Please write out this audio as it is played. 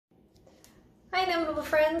Hi Inimitable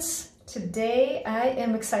friends! Today I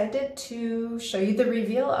am excited to show you the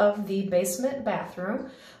reveal of the basement bathroom.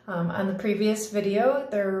 On the previous video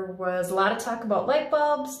there was a lot of talk about light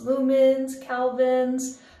bulbs, lumens,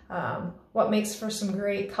 kelvins, what makes for some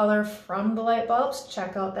great color from the light bulbs.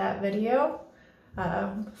 Check out that video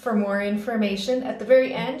for more information. At the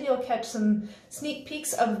very end you'll catch some sneak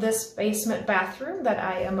peeks of this basement bathroom that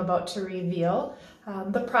I am about to reveal.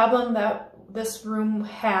 The problem that this room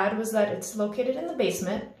had was that it's located in the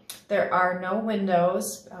basement. There are no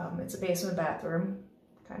windows. It's a basement bathroom.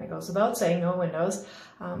 Kind of goes without saying, no windows.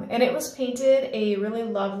 And it was painted a really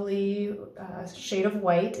lovely shade of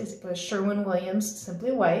white. It was Sherwin-Williams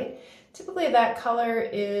Simply White. Typically that color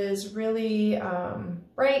is really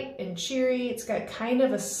bright and cheery. It's got kind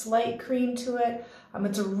of a slight cream to it.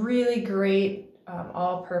 It's a really great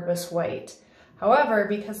all-purpose white. However,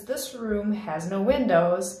 because this room has no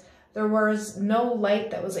windows, there was no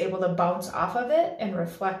light that was able to bounce off of it and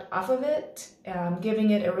reflect off of it,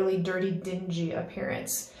 giving it a really dirty, dingy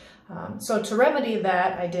appearance. So to remedy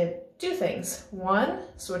that, I did two things. One,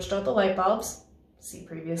 switched out the light bulbs, see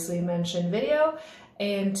previously mentioned video,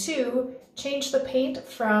 and two, changed the paint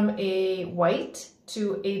from a white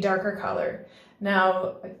to a darker color.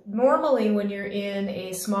 Now, normally when you're in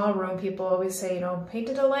a small room, people always say, you know, paint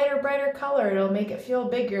it a lighter, brighter color. It'll make it feel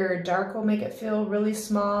bigger. Dark will make it feel really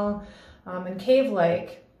small and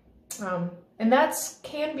cave-like. And that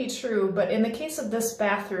can be true, but in the case of this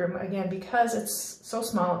bathroom, again, because it's so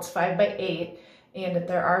small, it's 5 by 8, and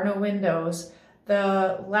there are no windows,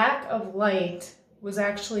 the lack of light was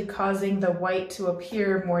actually causing the white to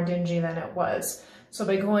appear more dingy than it was. So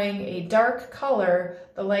by going a dark color,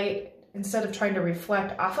 the light, instead of trying to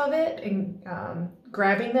reflect off of it and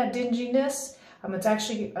grabbing that dinginess, it's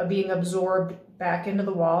actually being absorbed back into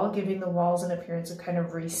the wall, giving the walls an appearance of kind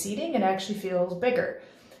of receding. It actually feels bigger.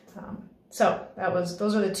 So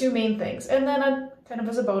those are the two main things. And then kind of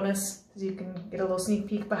as a bonus, as you can get a little sneak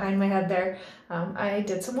peek behind my head there, I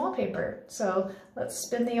did some wallpaper. So let's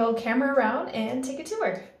spin the old camera around and take a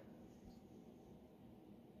tour.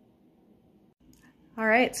 All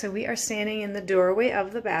right, so we are standing in the doorway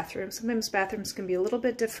of the bathroom. Sometimes bathrooms can be a little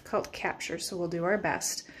bit difficult to capture, so we'll do our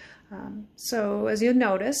best. So as you'll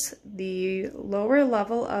notice, the lower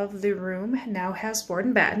level of the room now has board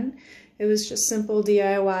and batten. It was just simple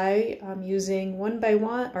DIY using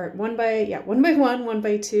 1x1, or 1x1,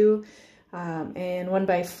 1x2, and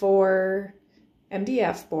 1x4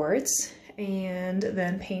 MDF boards, and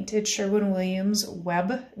then painted Sherwin-Williams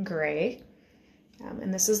Web Gray.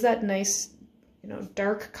 And this is that nice,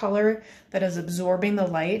 dark color that is absorbing the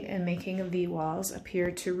light and making the walls appear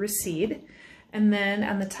to recede. And then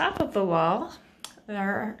on the top of the wall,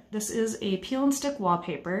 this is a peel and stick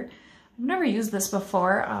wallpaper. I've never used this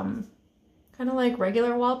before. Kind of like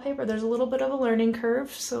regular wallpaper, there's a little bit of a learning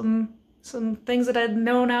curve, some things that I'd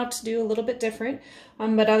known how to do a little bit different,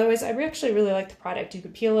 but otherwise I actually really like the product. You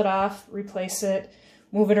could peel it off, replace it,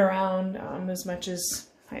 move it around as much as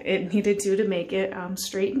it needed to make it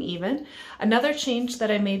straight and even. Another change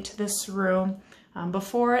that I made to this room,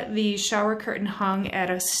 before the shower curtain hung at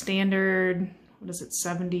a standard,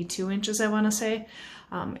 72 inches I want to say,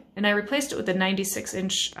 and I replaced it with a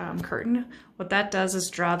 96-inch curtain. What that does is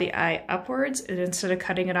draw the eye upwards, and instead of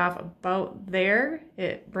cutting it off about there,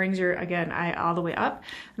 it brings your, again, eye all the way up.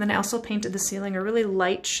 And then I also painted the ceiling a really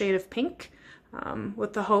light shade of pink,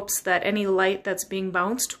 with the hopes that any light that's being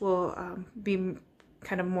bounced will be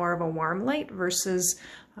kind of more of a warm light versus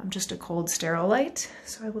just a cold, sterile light.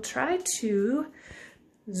 So I will try to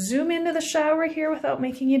zoom into the shower here without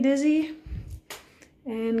making you dizzy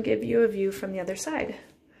and give you a view from the other side.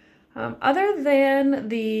 Other than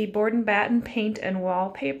the board and batten paint and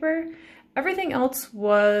wallpaper, everything else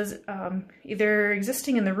was either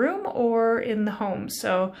existing in the room or in the home.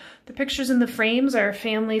 So the pictures in the frames are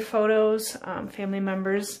family photos, family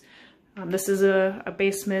members. This is a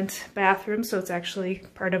basement bathroom, so it's actually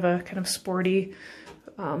part of a kind of sporty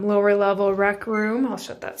lower level rec room. I'll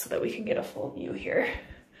shut that so that we can get a full view here.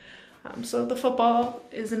 So the football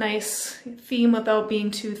is a nice theme without being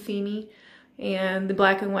too themey, and the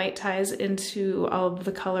black and white ties into all of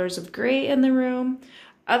the colors of gray in the room.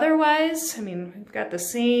 Otherwise, I mean, we've got the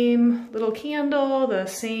same little candle, the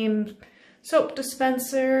same soap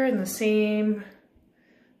dispenser, and the same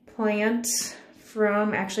plant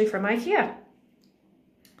from IKEA.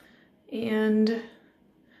 And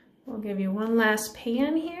we'll give you one last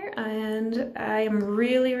pan here, and I am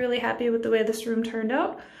really, really happy with the way this room turned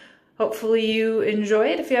out. Hopefully you enjoy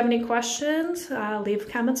it. If you have any questions, leave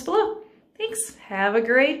comments below. Thanks. Have a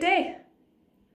great day.